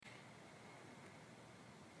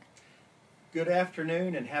Good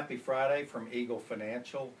afternoon and happy Friday from Eagle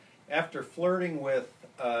Financial. After flirting with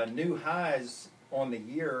new highs on the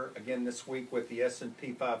year, again this week with the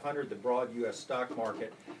S&P 500, the broad U.S. stock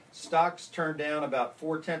market, stocks turned down about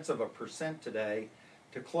 0.4% today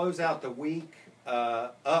to close out the week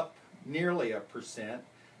up nearly 1%.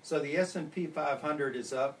 So the S&P 500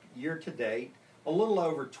 is up year to date, a little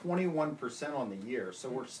over 21% on the year. So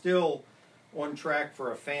we're still on track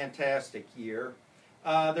for a fantastic year.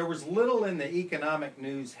 There was little in the economic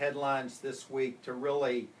news headlines this week to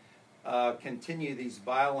really continue these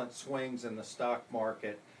violent swings in the stock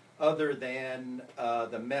market other than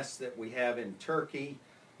the mess that we have in Turkey,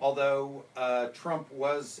 although Trump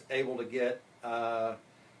was able to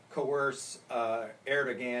coerce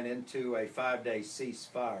Erdogan into a 5-day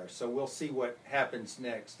ceasefire. So we'll see what happens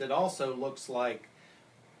next. It also looks like,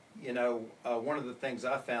 one of the things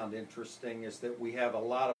I found interesting is that we have a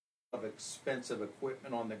lot of expensive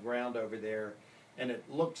equipment on the ground over there, and it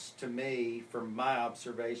looks to me, from my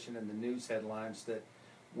observation in the news headlines, that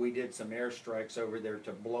we did some airstrikes over there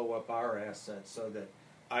to blow up our assets so that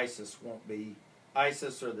ISIS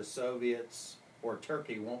or the Soviets or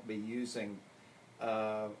Turkey won't be using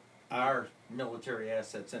our military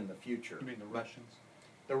assets in the future. You mean the Russians?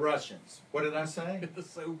 The Russians. What did I say? The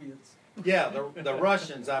Soviets. Yeah, the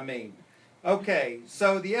Russians, I mean. Okay,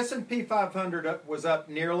 so the S&P 500 was up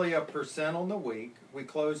nearly 1% on the week. We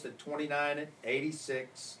closed at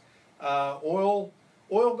 29.86. Oil,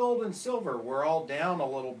 gold, and silver were all down a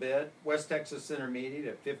little bit. West Texas Intermediate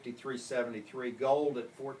at 53.73. Gold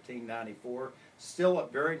at 14.94. Still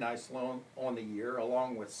up very nicely on the year,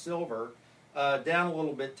 along with silver. Down a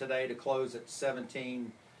little bit today to close at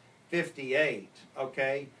 17.58.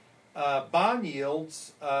 Okay, bond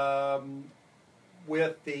yields.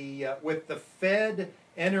 With the Fed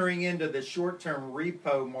entering into the short-term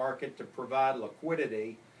repo market to provide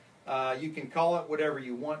liquidity, you can call it whatever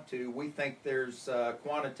you want to. We think there's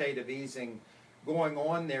quantitative easing going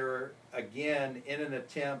on there again in an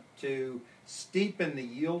attempt to steepen the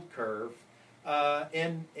yield curve.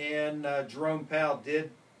 And Jerome Powell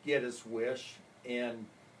did get his wish, and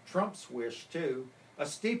Trump's wish too, a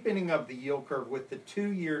steepening of the yield curve with the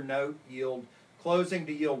 2-year note yield closing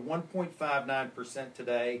to yield 1.59%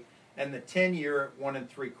 today, and the 10-year at 1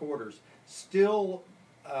 3/4. Still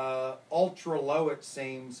ultra low, it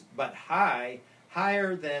seems, but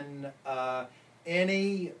higher than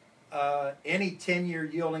any 10-year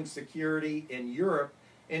yielding security in Europe,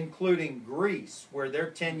 including Greece, where their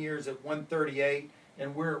 10 years at 1.38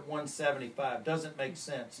 and we're at 1.75. Doesn't make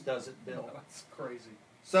sense, does it, Bill? No, that's crazy.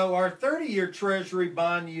 So our 30-year Treasury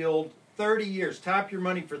bond yield, 30 years. Top your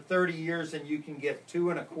money for 30 years and you can get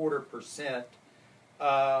 2.25%.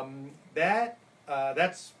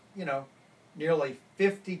 That's nearly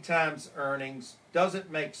 50 times earnings.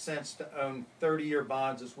 Doesn't make sense to own 30-year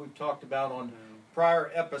bonds, as we've talked about on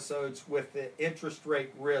prior episodes, with the interest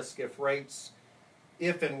rate risk if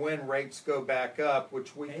and when rates go back up,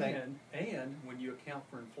 which we think. And when you account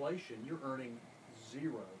for inflation, you're earning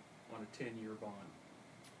 0 on a 10-year bond.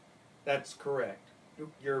 That's correct.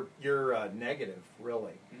 You're negative,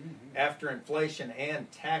 really, after inflation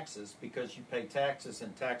and taxes, because you pay taxes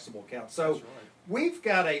in taxable accounts. So That's right. We've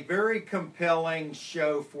got a very compelling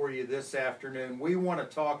show for you this afternoon. We want to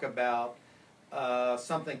talk about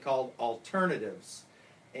something called alternatives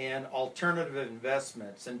and alternative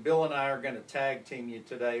investments. And Bill and I are going to tag team you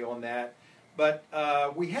today on that. But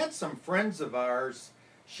we had some friends of ours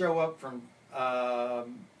show up from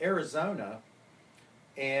Arizona.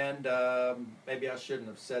 And maybe I shouldn't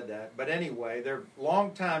have said that. But anyway, they're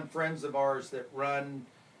longtime friends of ours that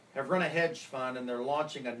have run a hedge fund, and they're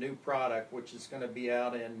launching a new product, which is going to be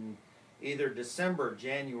out in either December or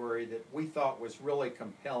January, that we thought was really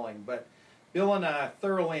compelling. But Bill and I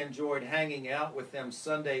thoroughly enjoyed hanging out with them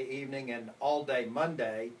Sunday evening and all day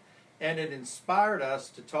Monday, and it inspired us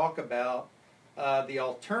to talk about the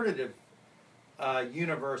alternative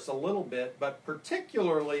universe a little bit, but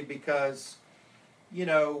particularly because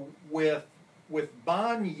with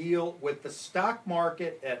bond yield, with the stock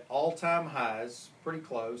market at all-time highs, pretty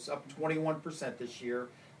close, up 21% this year,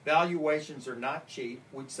 valuations are not cheap.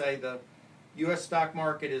 We'd say the U.S. stock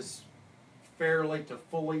market is fairly to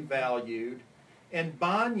fully valued, and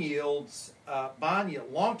bond yields,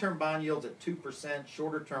 long-term bond yields at 2%,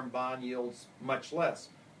 shorter-term bond yields much less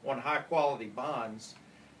on high-quality bonds.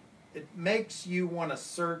 It makes you want to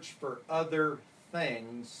search for other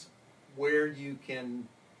things where you can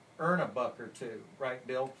earn a buck or two, right,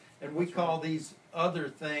 Bill? And we call these other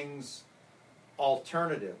things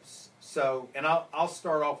alternatives. So, and I'll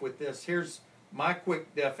start off with this. Here's my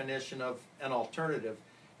quick definition of an alternative.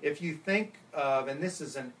 if you think of, and this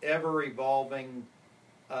is an ever-evolving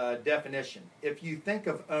definition, if you think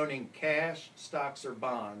of owning cash, stocks, or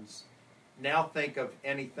bonds, now think of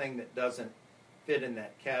anything that doesn't fit in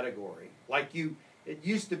that category. It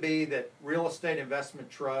used to be that real estate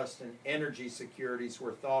investment trust and energy securities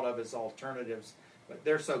were thought of as alternatives, but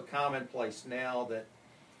they're so commonplace now that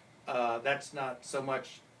that's not so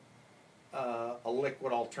much a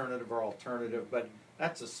liquid alternative, but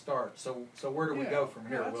that's a start. So where do we go from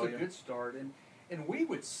here, that's William? a good start, and we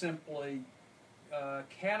would simply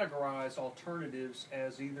categorize alternatives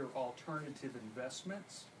as either alternative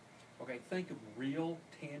investments. Okay, think of real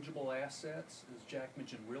tangible assets, as Jack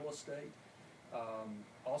mentioned, real estate.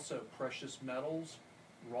 Also precious metals,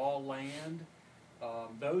 raw land.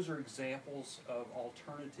 Those are examples of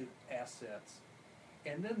alternative assets.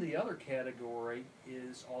 And then the other category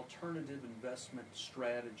is alternative investment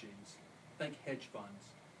strategies. Think hedge funds.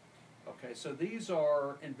 Okay, so these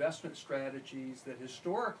are investment strategies that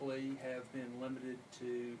historically have been limited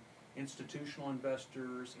to institutional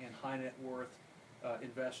investors and high net worth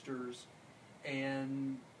investors,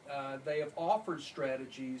 and they have offered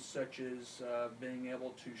strategies such as being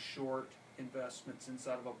able to short investments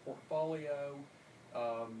inside of a portfolio.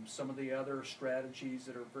 Some of the other strategies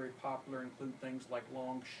that are very popular include things like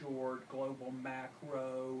long short, global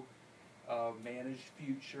macro, managed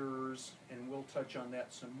futures, and we'll touch on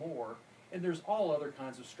that some more. And there's all other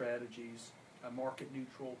kinds of strategies. Market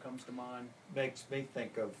neutral comes to mind. Makes me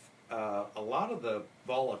think of a lot of the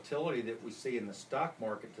volatility that we see in the stock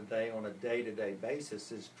market today on a day-to-day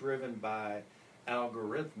basis is driven by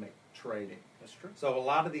algorithmic trading. That's true. So a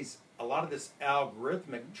lot of this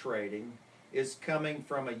algorithmic trading is coming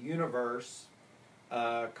from a universe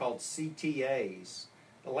called CTAs.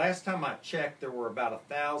 The last time I checked, there were about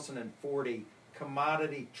 1,040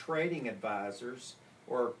 commodity trading advisors,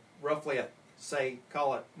 or roughly,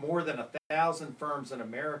 call it more than 1,000 firms in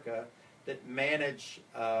America that manage,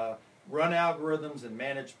 run algorithms and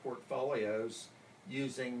manage portfolios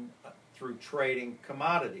using through trading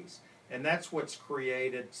commodities, and that's what's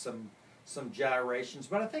created some gyrations.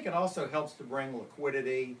 But I think it also helps to bring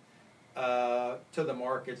liquidity to the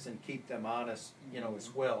markets and keep them honest,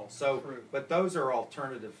 as well. So, True. but those are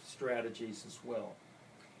alternative strategies as well.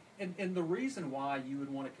 And the reason why you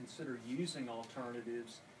would want to consider using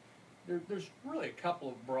alternatives, there's really a couple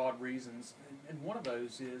of broad reasons, and one of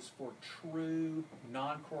those is for true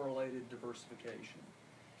non-correlated diversification.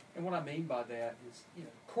 And what I mean by that is,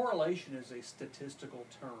 correlation is a statistical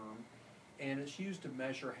term, and it's used to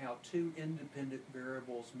measure how two independent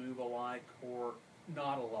variables move alike or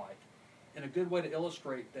not alike. And a good way to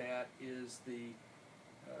illustrate that is the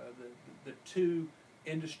two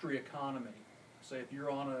industry economy. Say if you're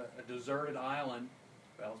on a deserted island,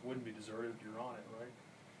 well, it wouldn't be deserted if you're on it, right?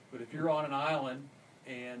 But if you're on an island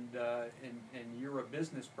and you're a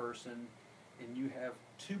business person and you have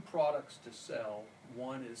two products to sell,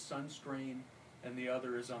 one is sunscreen and the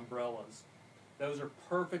other is umbrellas. Those are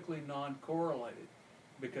perfectly non-correlated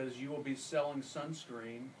because you will be selling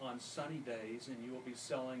sunscreen on sunny days and you will be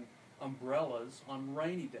selling umbrellas on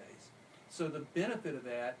rainy days. So the benefit of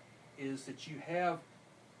that is that you have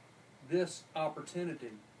this opportunity.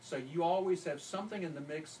 So you always have something in the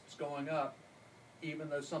mix that's going up even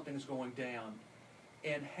though something's going down.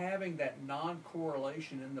 And having that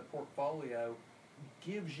non-correlation in the portfolio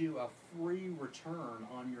gives you a free return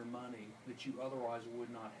on your money that you otherwise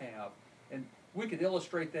would not have. And we could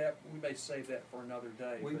illustrate that. We may save that for another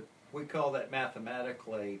day. We call that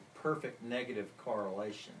mathematically perfect negative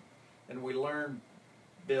correlation. And we learned,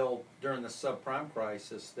 Bill, during the subprime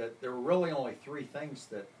crisis that there were really only three things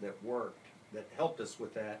that worked, that helped us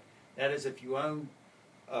with that. That is, if you own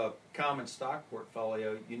a common stock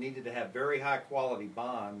portfolio, you needed to have very high quality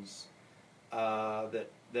bonds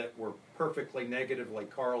that were perfectly negatively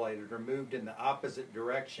correlated or moved in the opposite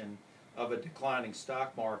direction of a declining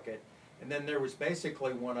stock market. And then there was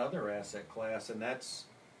basically one other asset class, and that's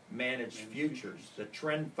managed futures, the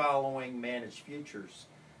trend following managed futures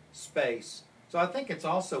space. So I think it's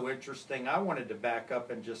also interesting. I wanted to back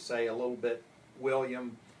up and just say a little bit,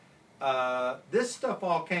 William, this stuff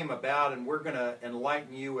all came about, and we're going to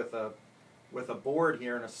enlighten you with a board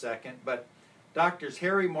here in a second, but Doctors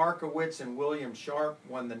Harry Markowitz and William Sharpe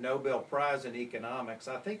won the Nobel Prize in Economics,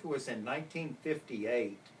 I think it was in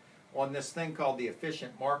 1958, on this thing called the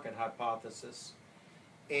efficient market hypothesis.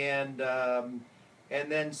 And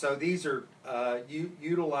then, so these are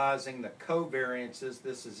utilizing the covariances.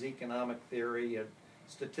 This is economic theory,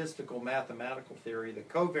 statistical mathematical theory, the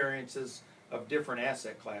covariances of different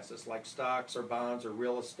asset classes like stocks or bonds or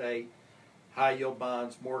real estate, high yield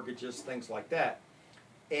bonds, mortgages, things like that.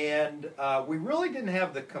 And we really didn't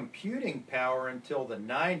have the computing power until the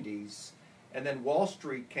 90s. And then Wall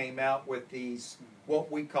Street came out with these,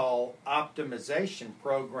 what we call optimization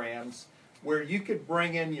programs, where you could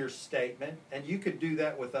bring in your statement, and you could do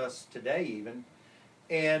that with us today even,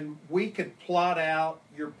 and we could plot out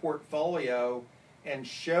your portfolio and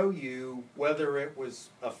show you whether it was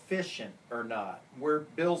efficient or not.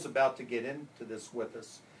 Bill's about to get into this with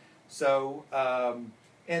us. So,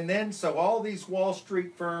 so all these Wall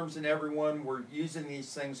Street firms and everyone were using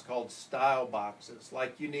these things called style boxes.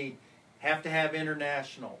 Like have to have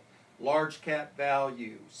international, large cap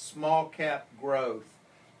value, small cap growth.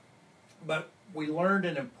 But we learned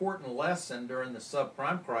an important lesson during the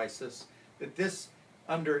subprime crisis that this,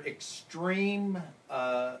 under extreme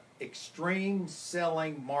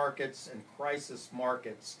selling markets and crisis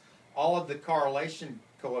markets, all of the correlation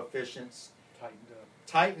coefficients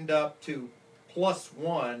tightened up to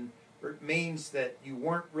 +1. It means that you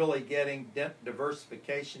weren't really getting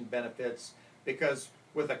diversification benefits, because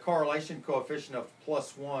with a correlation coefficient of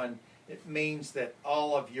 +1, it means that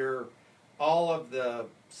all of the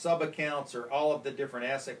sub-accounts or all of the different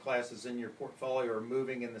asset classes in your portfolio are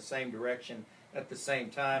moving in the same direction at the same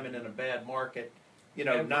time, and in a bad market,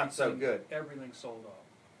 not so good. Everything sold off.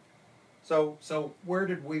 So where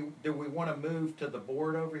do we want to move to the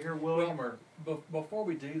board over here, William? Before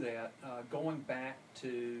we do that, going back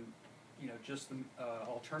to just the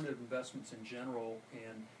alternative investments in general,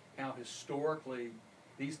 and how historically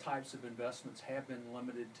these types of investments have been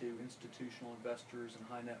limited to institutional investors and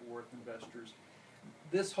high net worth investors.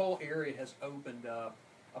 This whole area has opened up.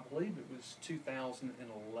 I believe it was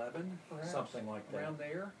 2011, perhaps, something like that, around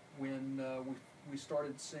there, when we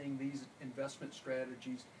started seeing these investment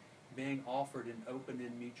strategies being offered and opened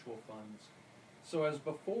in mutual funds. So as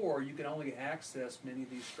before, you could only access many of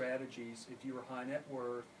these strategies if you were high net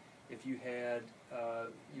worth, if you had a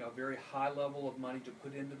very high level of money to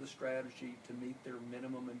put into the strategy to meet their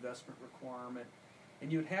minimum investment requirement,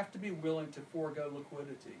 and you'd have to be willing to forego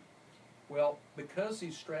liquidity. Well, because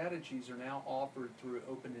these strategies are now offered through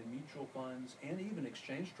open-end mutual funds and even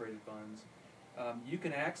exchange-traded funds, you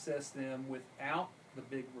can access them without the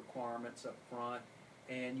big requirements up front,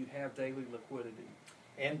 and you have daily liquidity.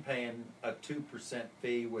 And paying a 2%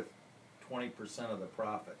 fee with 20% of the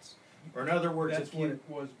profits. Or in other words, that's what it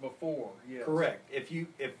was before. Yes. Correct. If you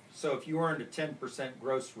earned a 10%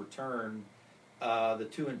 gross return, the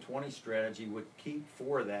 2 and 20 strategy would keep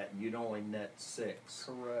 4 of that, and you'd only net 6.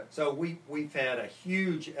 Correct. So we've had a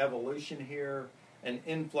huge evolution here, an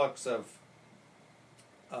influx of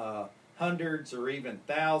hundreds or even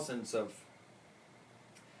thousands of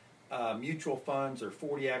mutual funds or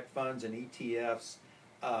 40 Act funds and ETFs.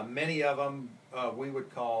 Many of them we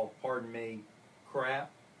would call, pardon me, crap,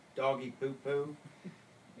 doggy poo-poo.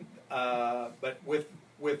 But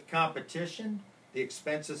with competition, the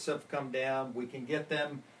expenses have come down. We can get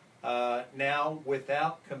them now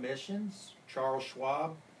without commissions. Charles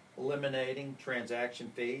Schwab eliminating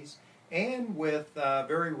transaction fees, and with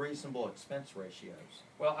very reasonable expense ratios.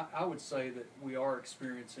 Well, I would say that we are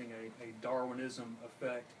experiencing a Darwinism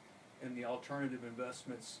effect in the alternative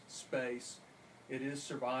investments space. It is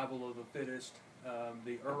survival of the fittest.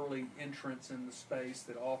 The early entrants in the space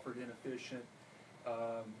that offered inefficient,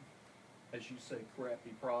 as you say,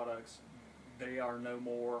 crappy products, they are no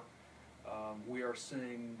more. We are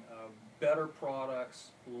seeing better products,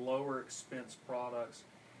 lower expense products.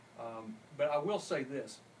 But I will say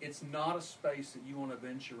this, it's not a space that you want to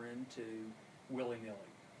venture into willy-nilly.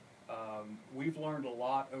 We've learned a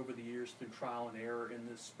lot over the years through trial and error in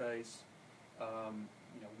this space.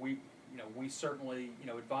 We certainly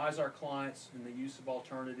advise our clients in the use of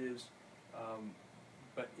alternatives,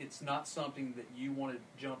 but it's not something that you want to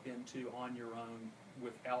jump into on your own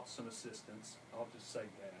without some assistance. I'll just say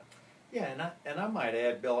that. Yeah, and I might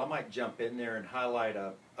add, Bill, I might jump in there and highlight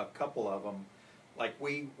a couple of them. Like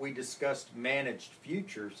we discussed managed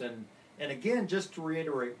futures, and again, just to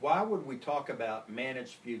reiterate, why would we talk about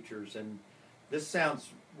managed futures? And this sounds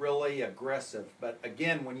really aggressive, but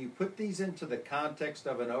again, when you put these into the context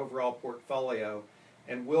of an overall portfolio,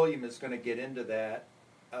 and William is going to get into that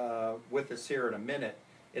with us here in a minute,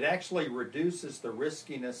 it actually reduces the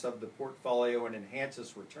riskiness of the portfolio and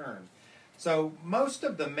enhances return. So most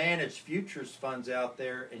of the managed futures funds out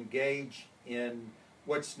there engage in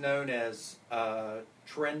what's known as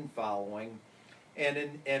trend following,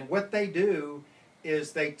 and what they do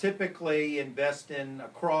is they typically invest in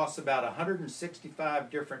across about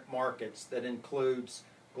 165 different markets that includes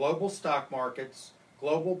global stock markets,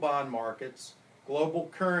 global bond markets,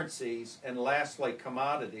 global currencies, and lastly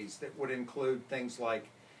commodities that would include things like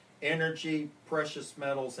energy, precious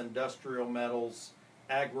metals, industrial metals,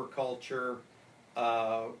 agriculture,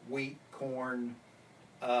 wheat, corn,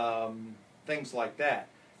 things like that.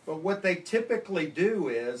 But what they typically do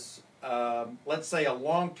is, let's say a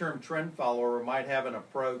long-term trend follower might have an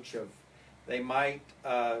approach of, they might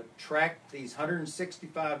track these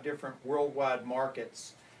 165 different worldwide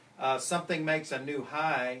markets. Something makes a new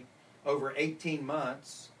high over 18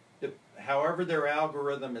 months. However their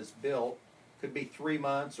algorithm is built, could be 3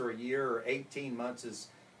 months or a year, or 18 months is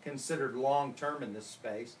considered long-term in this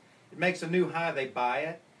space. It makes a new high, they buy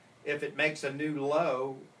it. If it makes a new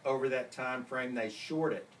low over that time frame, they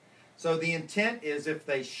short it. So the intent is, if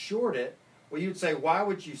they short it, well, you'd say, why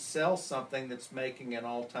would you sell something that's making an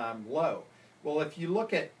all-time low? Well, if you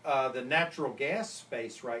look at the natural gas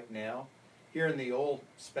space right now, here in the oil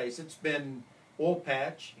space, it's been, oil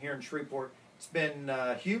patch here in Shreveport, it's been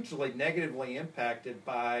hugely negatively impacted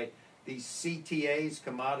by these CTAs,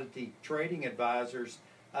 commodity trading advisors.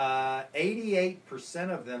 88%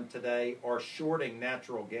 of them today are shorting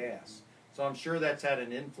natural gas. So I'm sure that's had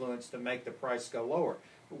an influence to make the price go lower.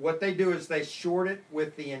 But what they do is they short it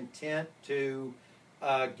with the intent to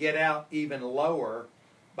get out even lower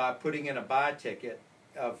by putting in a buy ticket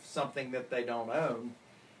of something that they don't own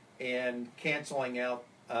and canceling out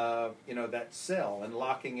that sell and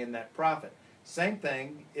locking in that profit. Same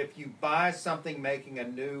thing, if you buy something making a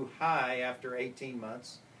new high after 18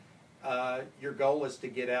 months, your goal is to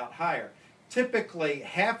get out higher. Typically,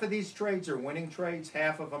 half of these trades are winning trades,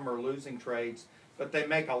 half of them are losing trades, but they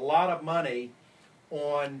make a lot of money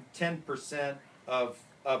on 10% of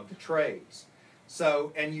the trades.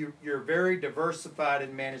 So, and you're very diversified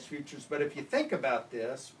in managed futures, but if you think about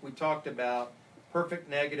this, we talked about perfect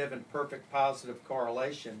negative and perfect positive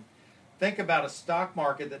correlation. Think about a stock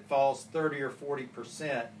market that falls 30 or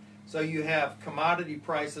 40%. So you have commodity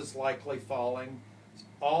prices likely falling,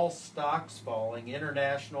 all stocks falling,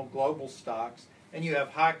 international, global stocks, and you have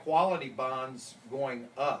high quality bonds going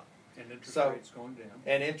up. And interest rates going down.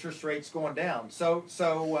 And interest rates going down. So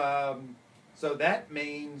that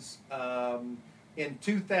means in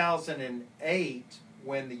 2008,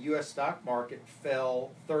 when the U.S. stock market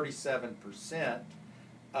fell 37%,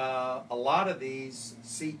 a lot of these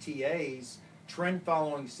CTAs,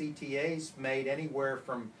 trend-following CTAs, made anywhere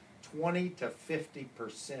from 20 to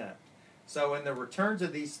 50%. So, and the returns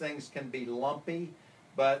of these things can be lumpy,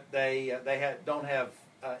 but they don't have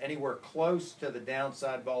anywhere close to the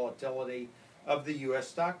downside volatility of the U.S.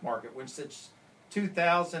 stock market. When since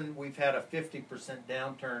 2000, we've had a 50%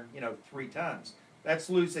 downturn, 3 times. That's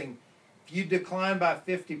losing. If you decline by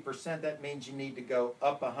 50%, that means you need to go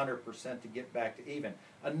up 100% to get back to even.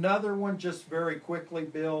 Another one, just very quickly,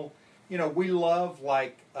 Bill, we love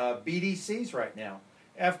BDCs right now.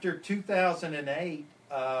 After 2008,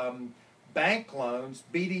 bank loans,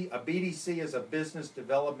 a BDC is a business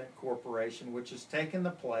development corporation, which has taken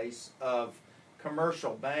the place of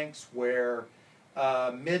commercial banks, where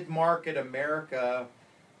mid-market America,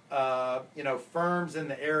 firms in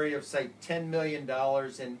the area of, say, $10 million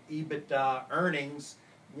in EBITDA earnings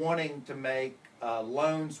wanting to make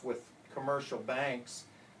loans with commercial banks.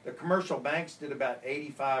 The commercial banks did about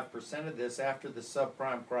 85% of this after the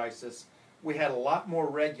subprime crisis. We had a lot more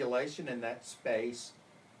regulation in that space.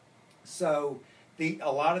 So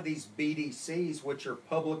a lot of these BDCs, which are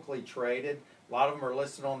publicly traded, a lot of them are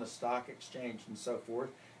listed on the stock exchange and so forth,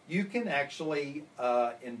 you can actually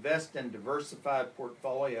invest in diversified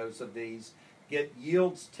portfolios of these, get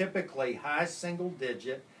yields typically high single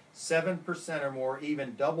digit, 7% or more,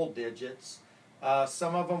 even double digits.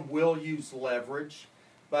 Some of them will use leverage,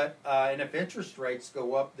 but and if interest rates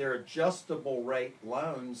go up, they're adjustable rate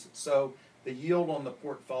loans, so the yield on the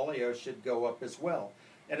portfolio should go up as well.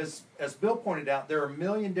 And as Bill pointed out, there are a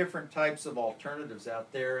million different types of alternatives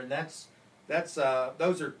out there, and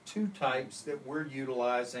those are 2 types that we're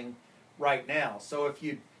utilizing right now. So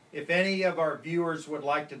if any of our viewers would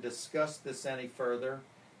like to discuss this any further,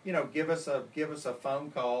 give us a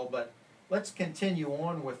phone call. But let's continue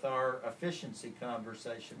on with our efficiency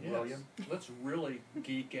conversation, Yes. William. Let's really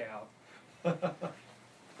geek out.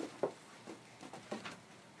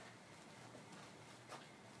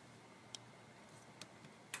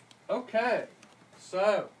 Okay,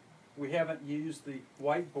 so we haven't used the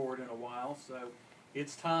whiteboard in a while, so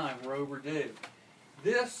it's time. We're overdue.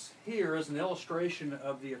 This here is an illustration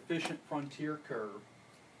of the efficient frontier curve.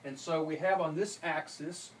 And so we have on this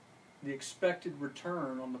axis the expected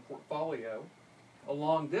return on the portfolio.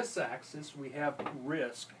 Along this axis we have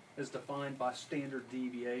risk as defined by standard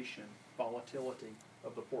deviation, volatility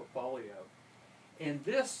of the portfolio. And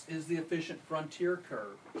this is the efficient frontier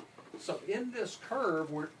curve. So in this curve,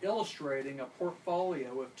 we're illustrating a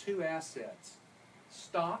portfolio of 2 assets,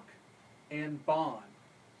 stock and bond.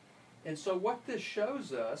 And so what this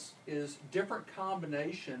shows us is different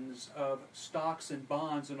combinations of stocks and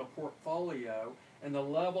bonds in a portfolio and the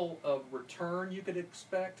level of return you could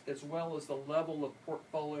expect as well as the level of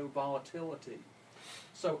portfolio volatility.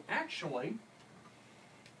 So actually,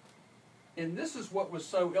 and this is what was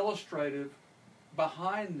so illustrative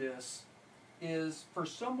behind this, is for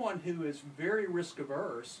someone who is very risk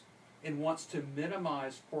averse and wants to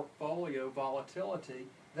minimize portfolio volatility,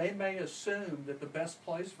 they may assume that the best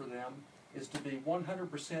place for them is to be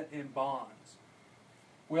 100% in bonds.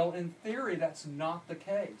 Well, in theory, that's not the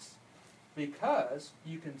case, because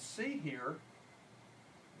you can see here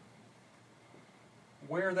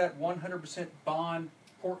where that 100% bond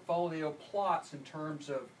portfolio plots in terms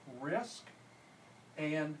of risk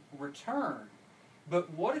and return.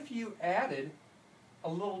 But what if you added a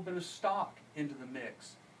little bit of stock into the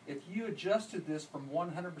mix? If you adjusted this from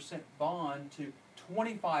 100% bond to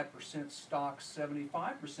 25% stock,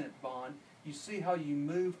 75% bond, you see how you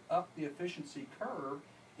move up the efficiency curve,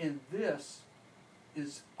 and this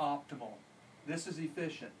is optimal. This is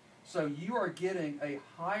efficient. So you are getting a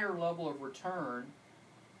higher level of return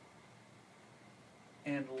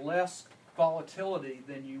and less volatility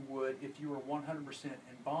than you would if you were 100% in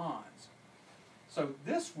bonds. So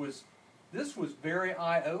this was very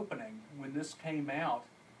eye-opening when this came out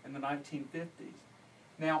in the 1950s.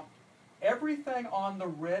 Now, everything on the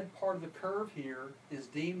red part of the curve here is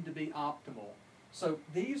deemed to be optimal. So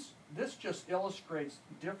this just illustrates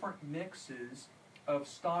different mixes of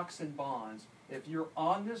stocks and bonds. If you're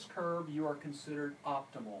on this curve, you are considered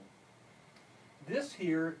optimal. This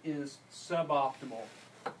here is suboptimal,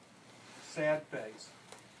 sad face.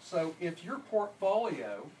 So if your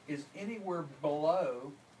portfolio is anywhere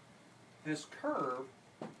below this curve,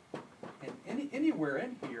 and anywhere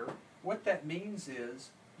in here, what that means is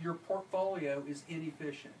your portfolio is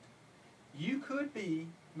inefficient. You could be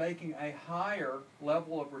making a higher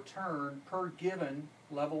level of return per given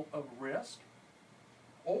level of risk,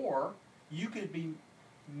 or you could be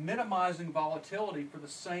minimizing volatility for the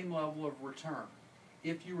same level of return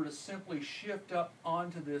if you were to simply shift up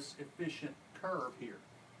onto this efficient curve here.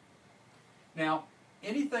 Now,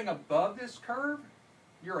 anything above this curve,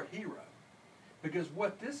 you're a hero. Because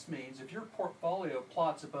what this means, if your portfolio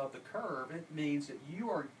plots above the curve, it means that you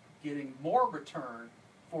are getting more return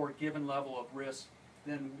for a given level of risk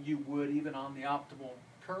than you would even on the optimal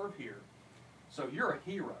curve here. So you're a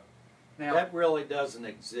hero. Now, That really doesn't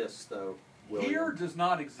exist, though, William. here does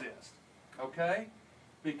not exist, okay?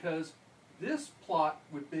 Because this plot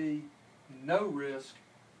would be no risk,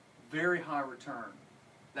 very high return.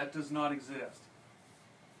 That does not exist.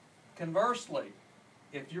 Conversely,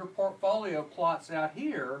 if your portfolio plots out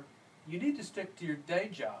here, you need to stick to your day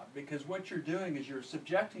job, because what you're doing is you're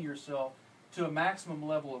subjecting yourself to a maximum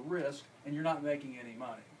level of risk and you're not making any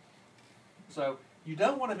money. So you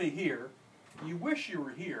don't want to be here. You wish you were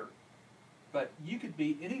here, but you could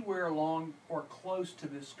be anywhere along or close to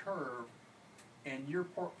this curve and your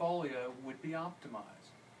portfolio would be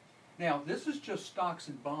optimized. Now, this is just stocks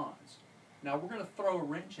and bonds. Now, we're going to throw a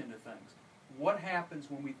wrench into things. What happens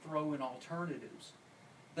when we throw in alternatives?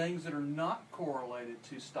 Things that are not correlated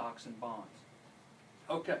to stocks and bonds.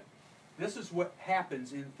 Okay, this is what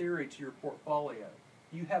happens in theory to your portfolio.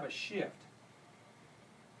 You have a shift.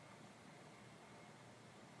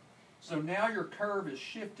 So now your curve is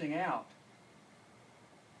shifting out.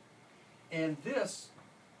 And this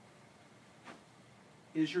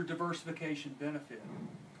is your diversification benefit.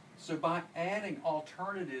 So by adding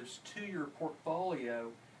alternatives to your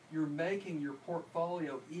portfolio, you're making your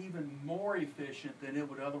portfolio even more efficient than it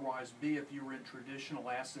would otherwise be if you were in traditional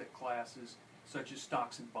asset classes such as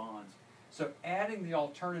stocks and bonds. So adding the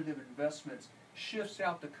alternative investments shifts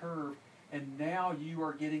out the curve, and now you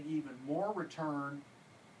are getting even more return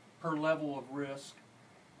per level of risk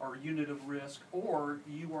or unit of risk, or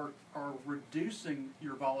you are reducing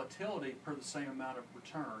your volatility per the same amount of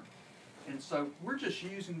return. And so we're just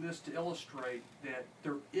using this to illustrate that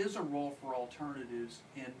there is a role for alternatives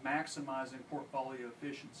in maximizing portfolio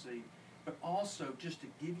efficiency, but also just to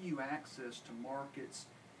give you access to markets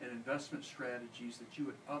and investment strategies that you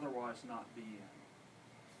would otherwise not be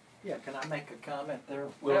in. Yeah, can I make a comment there,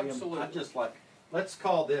 William? Absolutely. I just like, let's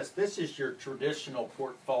call this is your traditional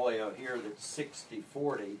portfolio here that's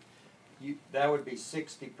 60-40. That would be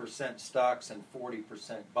 60% stocks and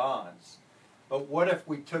 40% bonds. But what if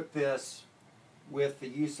we took this with the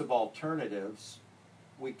use of alternatives?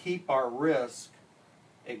 We keep our risk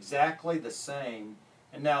exactly the same,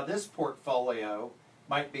 and now this portfolio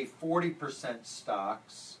might be 40%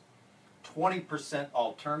 stocks, 20%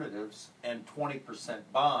 alternatives, and 20%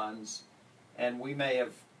 bonds, and we may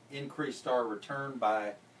have increased our return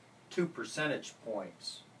by 2 percentage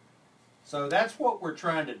points. So that's what we're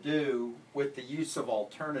trying to do with the use of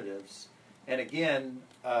alternatives. And again,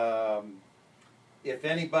 if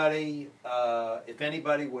anybody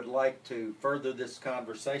would like to further this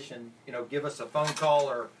conversation, give us a phone call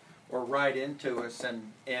or write into us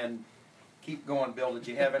and keep going. Bill, did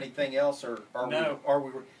you have anything else, or No. are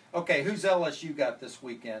we? Okay, who's LSU got this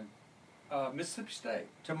weekend? Mississippi State.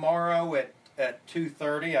 Tomorrow at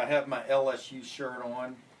 2:30. I have my LSU shirt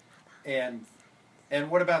on, and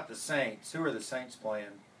what about the Saints? Who are the Saints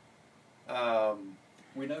playing?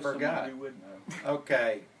 We know Forgot. somebody who would know.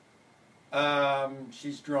 Okay.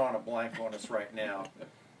 She's drawing a blank on us right now.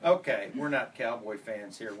 Okay, we're not Cowboy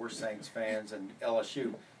fans here. We're Saints fans and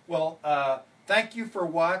LSU. Well, thank you for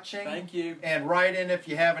watching. Thank you. And write in if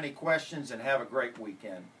you have any questions, and have a great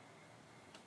weekend.